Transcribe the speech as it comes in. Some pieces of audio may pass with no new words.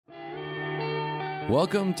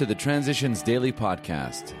Welcome to the Transitions Daily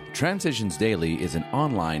podcast. Transitions Daily is an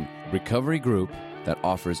online recovery group that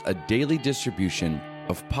offers a daily distribution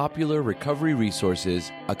of popular recovery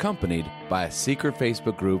resources accompanied by a secret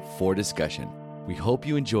Facebook group for discussion. We hope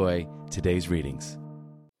you enjoy today's readings.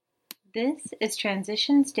 This is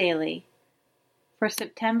Transitions Daily for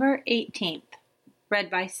September 18th,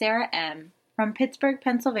 read by Sarah M. from Pittsburgh,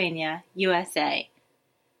 Pennsylvania, USA.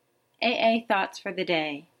 AA Thoughts for the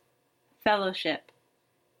Day. Fellowship.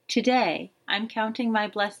 Today, I'm counting my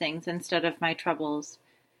blessings instead of my troubles.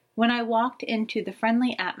 When I walked into the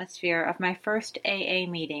friendly atmosphere of my first AA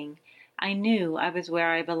meeting, I knew I was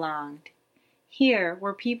where I belonged. Here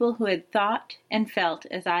were people who had thought and felt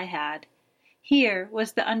as I had. Here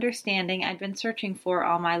was the understanding I'd been searching for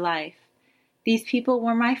all my life. These people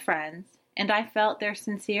were my friends, and I felt their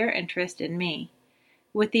sincere interest in me.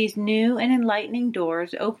 With these new and enlightening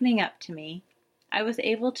doors opening up to me, I was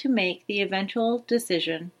able to make the eventual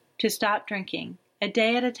decision to stop drinking, a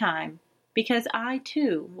day at a time, because I,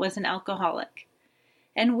 too, was an alcoholic.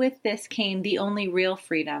 And with this came the only real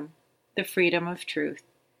freedom, the freedom of truth.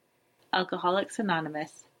 Alcoholics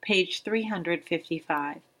Anonymous, page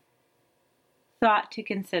 355. Thought to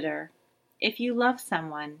consider. If you love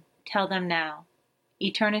someone, tell them now.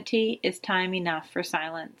 Eternity is time enough for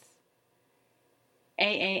silence.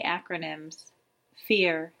 AA acronyms.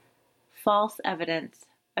 Fear. False evidence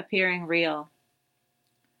appearing real.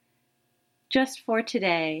 Just for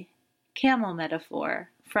today, camel metaphor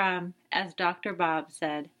from As Dr. Bob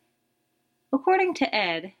Said. According to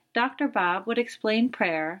Ed, Dr. Bob would explain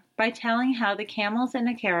prayer by telling how the camels in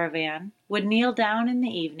a caravan would kneel down in the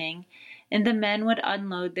evening and the men would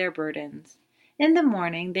unload their burdens. In the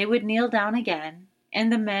morning they would kneel down again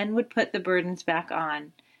and the men would put the burdens back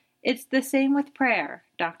on. It's the same with prayer,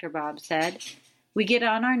 Dr. Bob said. We get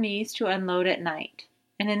on our knees to unload at night,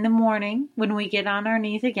 and in the morning, when we get on our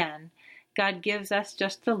knees again, God gives us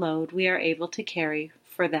just the load we are able to carry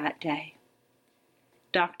for that day.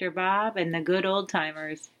 Dr. Bob and the Good Old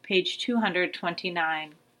Timers, page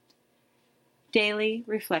 229. Daily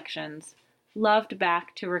Reflections. Loved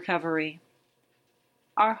back to recovery.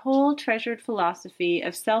 Our whole treasured philosophy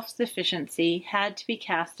of self-sufficiency had to be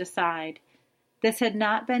cast aside. This had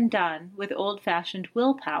not been done with old-fashioned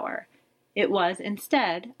willpower. It was,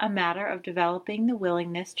 instead, a matter of developing the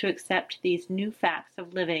willingness to accept these new facts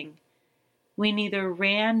of living. We neither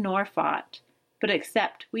ran nor fought, but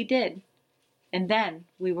except we did, and then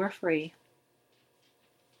we were free.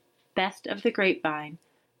 Best of the Grapevine,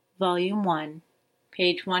 Volume 1,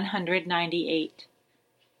 page 198.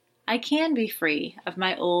 I can be free of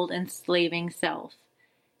my old enslaving self.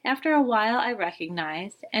 After a while I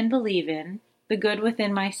recognize and believe in the good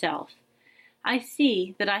within myself. I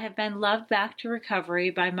see that I have been loved back to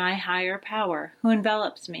recovery by my higher power, who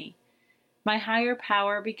envelops me. My higher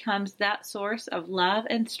power becomes that source of love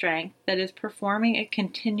and strength that is performing a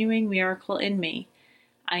continuing miracle in me.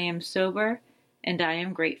 I am sober, and I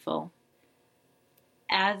am grateful.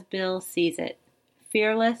 As Bill sees it,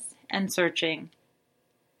 fearless and searching.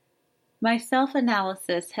 My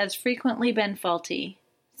self-analysis has frequently been faulty.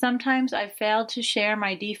 Sometimes I've failed to share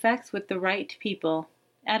my defects with the right people.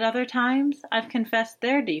 At other times, I've confessed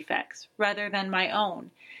their defects rather than my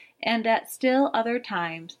own. And at still other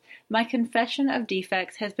times, my confession of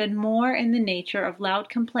defects has been more in the nature of loud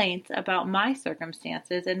complaints about my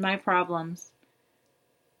circumstances and my problems.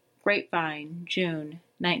 Grapevine, June,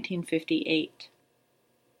 1958.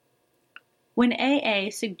 When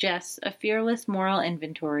AA suggests a fearless moral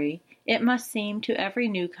inventory, it must seem to every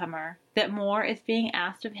newcomer that more is being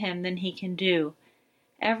asked of him than he can do.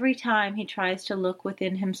 Every time he tries to look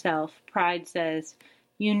within himself, pride says,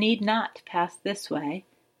 "You need not pass this way."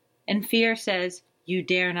 And fear says, "You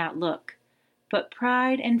dare not look." But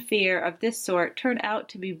pride and fear of this sort turn out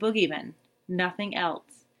to be boogeymen, nothing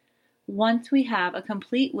else. Once we have a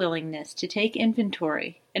complete willingness to take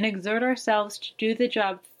inventory and exert ourselves to do the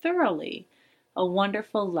job thoroughly, a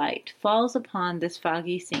wonderful light falls upon this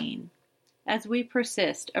foggy scene. As we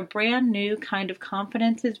persist, a brand new kind of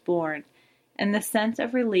confidence is born, and the sense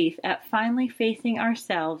of relief at finally facing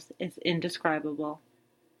ourselves is indescribable.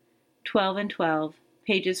 12 and 12.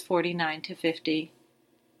 Pages 49 to 50.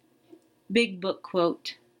 Big Book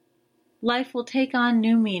quote. Life will take on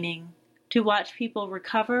new meaning. To watch people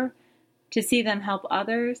recover, to see them help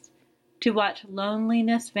others, to watch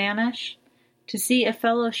loneliness vanish, to see a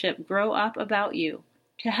fellowship grow up about you,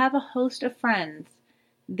 to have a host of friends.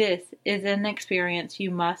 This is an experience you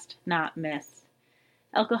must not miss.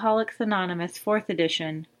 Alcoholics Anonymous, 4th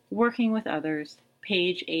edition, Working with Others,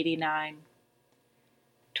 page 89.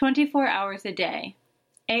 24 hours a day.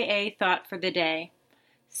 AA Thought for the Day.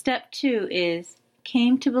 Step 2 is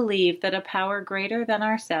came to believe that a power greater than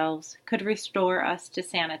ourselves could restore us to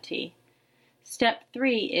sanity. Step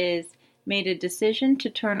 3 is made a decision to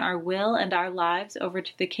turn our will and our lives over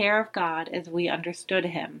to the care of God as we understood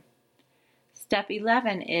Him. Step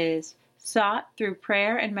 11 is sought through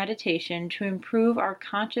prayer and meditation to improve our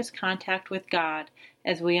conscious contact with God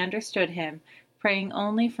as we understood Him, praying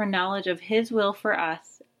only for knowledge of His will for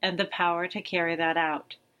us and the power to carry that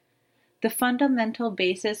out. The fundamental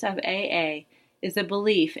basis of AA is a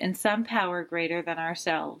belief in some power greater than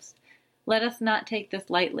ourselves. Let us not take this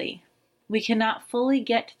lightly. We cannot fully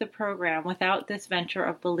get to the program without this venture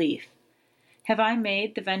of belief. Have I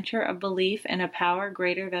made the venture of belief in a power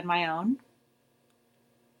greater than my own?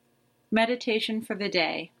 Meditation for the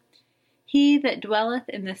day. He that dwelleth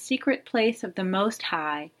in the secret place of the Most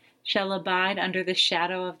High shall abide under the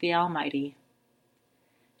shadow of the Almighty.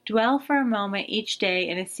 Dwell for a moment each day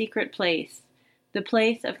in a secret place, the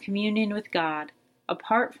place of communion with God,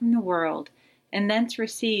 apart from the world, and thence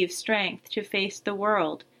receive strength to face the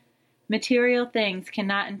world. Material things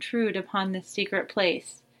cannot intrude upon this secret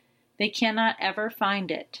place. They cannot ever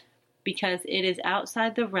find it, because it is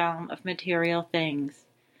outside the realm of material things.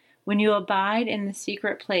 When you abide in the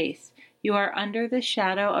secret place, you are under the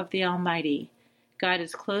shadow of the Almighty. God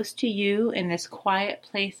is close to you in this quiet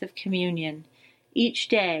place of communion. Each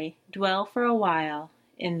day, dwell for a while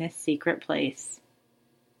in this secret place.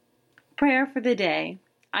 Prayer for the day.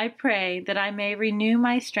 I pray that I may renew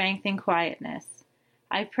my strength in quietness.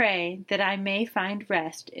 I pray that I may find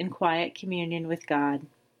rest in quiet communion with God.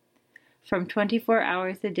 From 24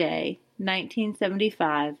 Hours a Day,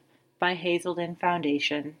 1975, by Hazelden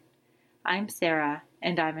Foundation. I'm Sarah,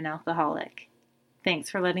 and I'm an alcoholic. Thanks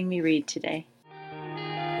for letting me read today.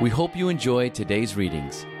 We hope you enjoyed today's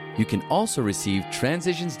readings. You can also receive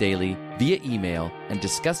Transitions Daily via email and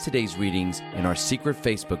discuss today's readings in our secret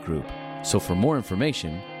Facebook group. So for more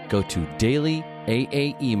information, go to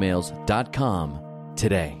dailyaaemails.com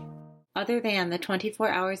today. Other than the 24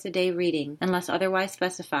 Hours a Day reading, unless otherwise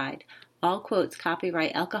specified, all quotes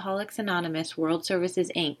copyright Alcoholics Anonymous World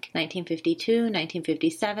Services, Inc., 1952,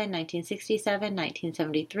 1957, 1967,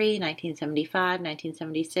 1973, 1975,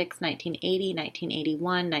 1976, 1980,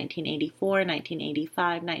 1981, 1984,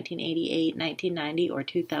 1985, 1988, 1990, or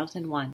 2001.